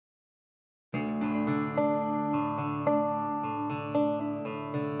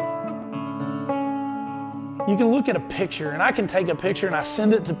You can look at a picture, and I can take a picture and I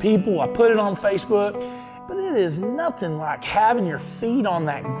send it to people, I put it on Facebook, but it is nothing like having your feet on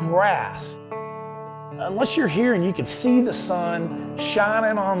that grass. Unless you're here and you can see the sun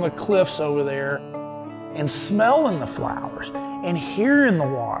shining on the cliffs over there and smelling the flowers and hearing the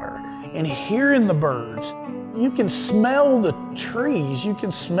water and hearing the birds. You can smell the trees, you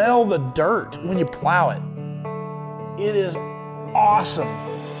can smell the dirt when you plow it. It is awesome.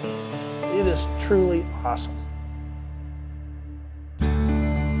 It is truly awesome.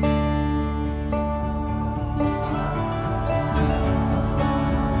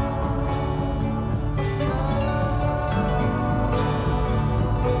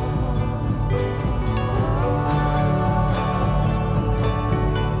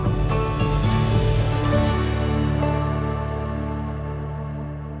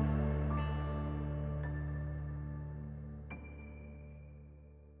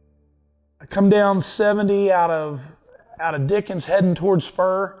 I come down 70 out of Dickens heading towards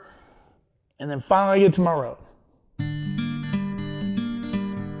Spur, and then finally get to my road.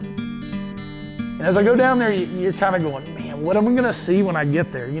 And as I go down there, you're kind of going, man, what am I gonna see when I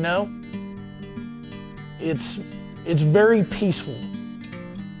get there, you know? It's very peaceful.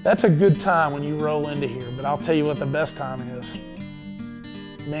 That's a good time when you roll into here, but I'll tell you what the best time is.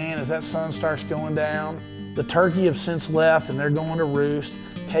 Man, as that sun starts going down, the turkey have since left and they're going to roost.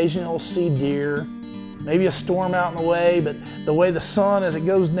 Occasionally you'll see deer, maybe a storm out in the way, but the way the sun, as it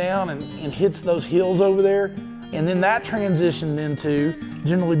goes down and hits those hills over there, and then that transitioned into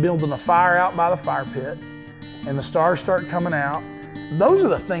generally building a fire out by the fire pit, and the stars start coming out. Those are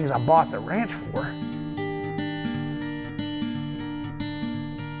the things I bought the ranch for.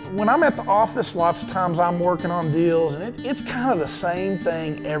 When I'm at the office, lots of times I'm working on deals, and it's kind of the same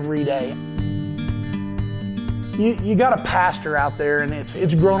thing every day. You got a pasture out there, and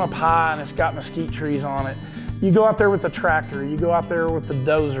it's grown up high and it's got mesquite trees on it. You go out there with the tractor, you go out there with the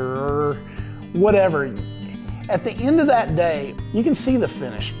dozer or whatever. At the end of that day, you can see the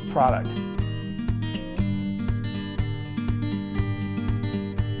finished product.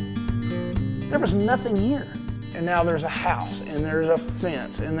 There was nothing here. And now there's a house, and there's a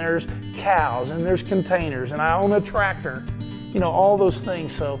fence, and there's cows, and there's containers, and I own a tractor. You know, all those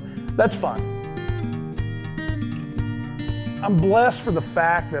things, so that's fun. I'm blessed for the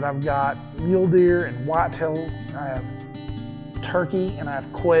fact that I've got mule deer and whitetail, I have turkey, and I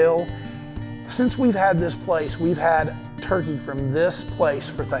have quail. Since we've had this place, we've had turkey from this place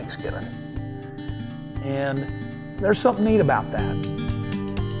for Thanksgiving. And there's something neat about that.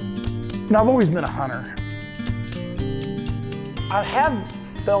 You know, I've always been a hunter. I have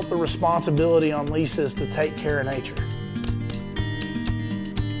felt the responsibility on leases to take care of nature.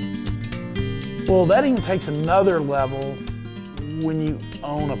 Well, that even takes another level when you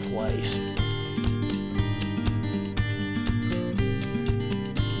own a place.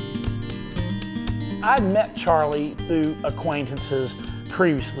 I'd met Charlie through acquaintances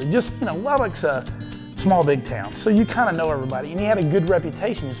previously. Just, you know, Lubbock's a small, big town, so you kind of know everybody. And he had a good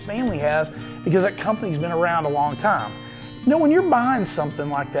reputation, his family has, because that company's been around a long time. You know, when you're buying something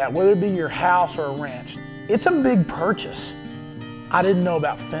like that, whether it be your house or a ranch, it's a big purchase. I didn't know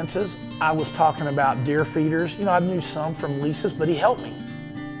about fences. I was talking about deer feeders. You know, I knew some from leases, but he helped me.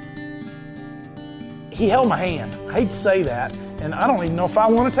 He held my hand. I hate to say that, and I don't even know if I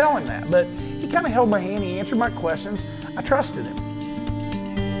want to tell him that, but he kind of held my hand, he answered my questions. I trusted him.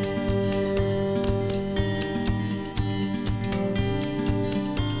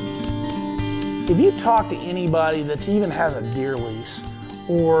 If you talk to anybody that's even has a deer lease,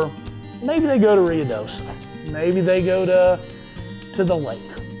 or maybe they go to Ruidoso, maybe they go to the lake.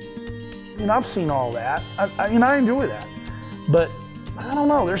 You know, I've seen all that, I enjoy that. But I don't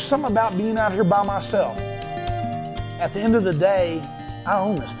know, there's something about being out here by myself. At the end of the day, I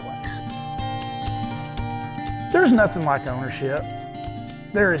own this place. There's nothing like ownership.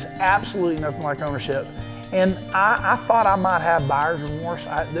 There is absolutely nothing like ownership. And I thought I might have buyer's remorse.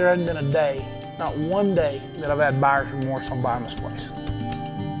 There hasn't been a day, not one day, that I've had buyer's remorse on buying this place.